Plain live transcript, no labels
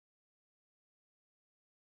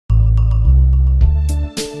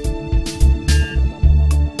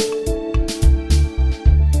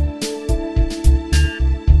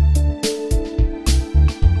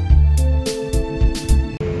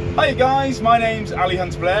Hey guys, my name's Ally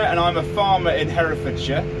Hunter Blair and I'm a farmer in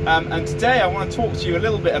Herefordshire, and today I want to talk to you a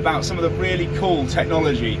little bit about some of the really cool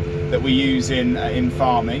technology that we use in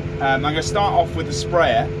farming. I'm going to start off with the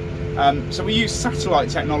sprayer. So we use satellite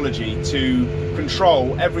technology to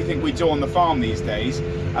control everything we do on the farm these days,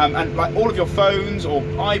 and like all of your phones or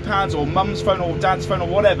iPads or mum's phone or dad's phone or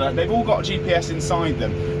whatever, they've all got GPS inside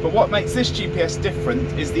them. But what makes this GPS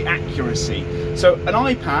different is the accuracy. So an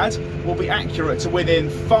iPad will be accurate to within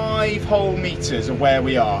 5 whole meters of where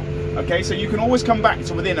we are. Okay, so you can always come back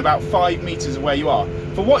to within about 5 meters of where you are.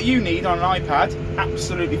 For what you need on an iPad,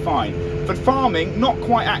 absolutely fine. For farming, not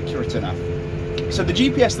quite accurate enough. So the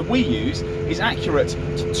GPS that we use is accurate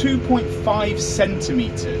to 2.5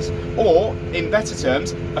 centimetres, or in better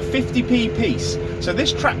terms, a 50p piece. So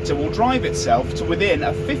this tractor will drive itself to within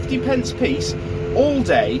a 50p piece all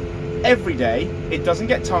day, every day. It doesn't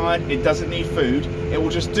get tired, it doesn't need food, it will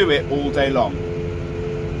just do it all day long.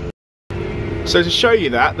 So to show you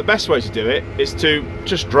that, the best way to do it is to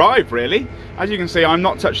just drive, really. As you can see, I'm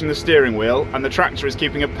not touching the steering wheel and the tractor is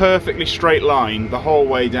keeping a perfectly straight line the whole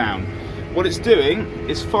way down. What it's doing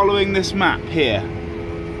is following this map here.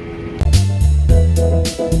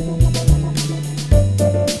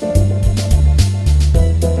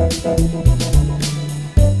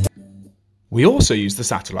 We also use the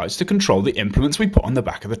satellites to control the implements we put on the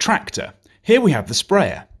back of the tractor. Here we have the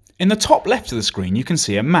sprayer. In the top left of the screen you can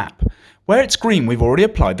see a map. Where it's green we've already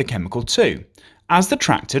applied the chemical to. As the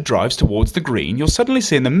tractor drives towards the green, you'll suddenly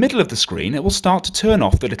see in the middle of the screen it will start to turn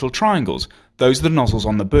off the little triangles. Those are the nozzles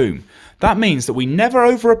on the boom. That means that we never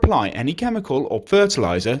over-apply any chemical or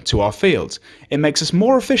fertiliser to our fields. It makes us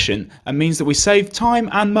more efficient and means that we save time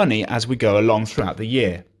and money as we go along throughout the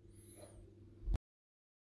year.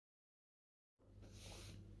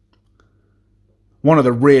 One of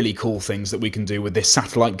the really cool things that we can do with this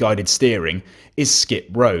satellite guided steering is skip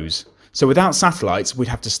rows. So without satellites, we'd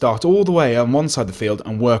have to start all the way on one side of the field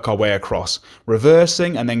and work our way across,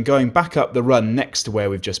 reversing and then going back up the run next to where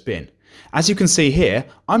we've just been. As you can see here,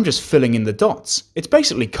 I'm just filling in the dots. It's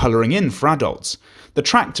basically colouring in for adults. The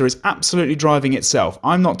tractor is absolutely driving itself.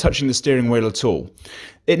 I'm not touching the steering wheel at all.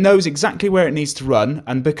 It knows exactly where it needs to run,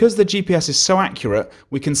 and because the GPS is so accurate,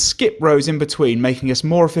 we can skip rows in between, making us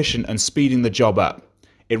more efficient and speeding the job up.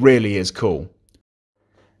 It really is cool.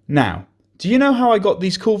 Now, do you know how I got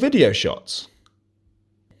these cool video shots?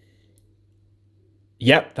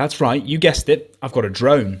 Yep, that's right, you guessed it, I've got a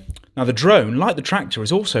drone. Now the drone, like the tractor,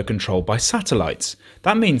 is also controlled by satellites.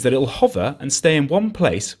 That means that it'll hover and stay in one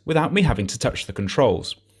place without me having to touch the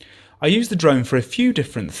controls. I use the drone for a few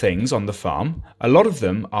different things on the farm. A lot of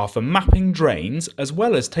them are for mapping drains as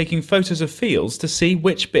well as taking photos of fields to see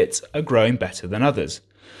which bits are growing better than others.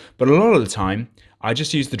 But a lot of the time, I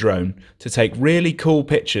just use the drone to take really cool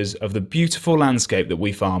pictures of the beautiful landscape that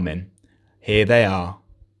we farm in. Here they are.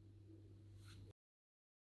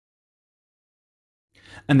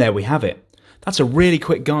 And there we have it. That's a really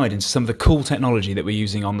quick guide into some of the cool technology that we're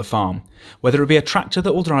using on the farm. Whether it be a tractor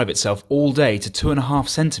that will drive itself all day to 2.5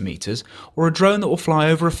 centimetres, or a drone that will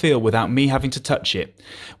fly over a field without me having to touch it.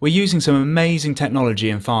 We're using some amazing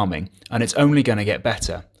technology in farming, and it's only going to get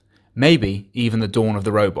better. Maybe even the dawn of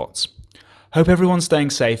the robots. Hope everyone's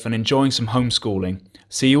staying safe and enjoying some homeschooling.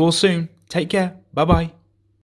 See you all soon. Take care. Bye bye.